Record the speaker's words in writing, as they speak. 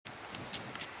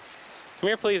Come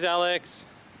here, please, Alex.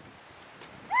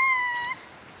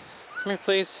 Come here,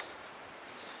 please.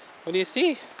 What do you see?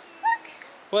 Look.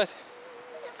 What?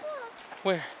 There's a bug.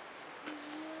 Where?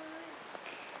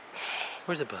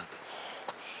 Where's the bug?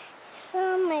 It's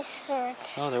on my shirt.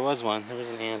 Oh, there was one. There was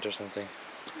an ant or something.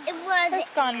 It was. It's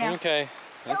gone now. Okay,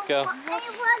 let's go. It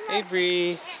was.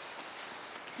 Avery.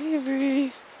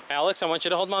 Avery. Alex, I want you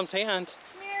to hold Mom's hand.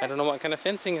 I don't know what kind of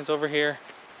fencing is over here.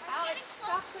 I'm getting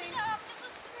close to the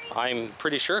octopus tree. I'm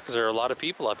pretty sure because there are a lot of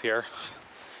people up here.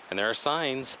 And there are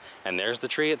signs. And there's the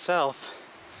tree itself.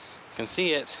 You can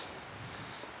see it.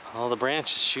 All the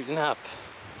branches shooting up.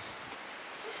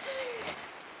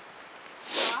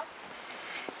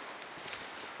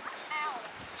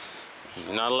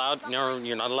 You're not allowed. No,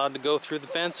 you're not allowed to go through the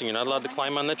fence, and you're not allowed to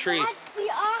climb on the tree. That's the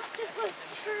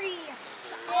octopus tree.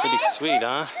 Pretty This sweet,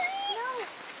 huh? tree?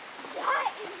 No,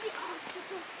 that is the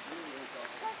octopus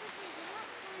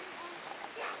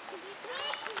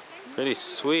tree. Pretty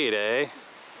sweet, eh?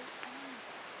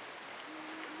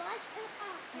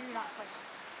 You're not close.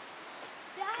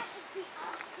 That is the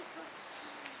octopus.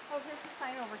 Oh, here's the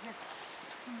sign over here.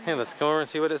 Hey, let's come over and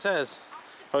see what it says.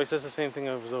 Oh, it says the same thing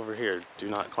as over here. Do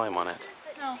not climb on it.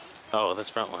 No. Oh, this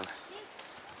front one.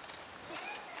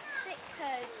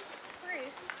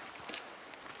 Spruce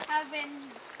have been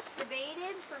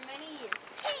debated for many years.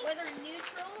 Whether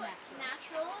neutral,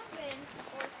 natural winds,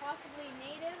 or possibly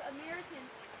Native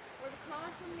Americans, or the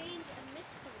cause remains a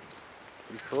mystery.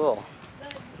 Pretty cool.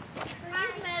 The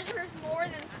tree measures more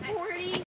than 40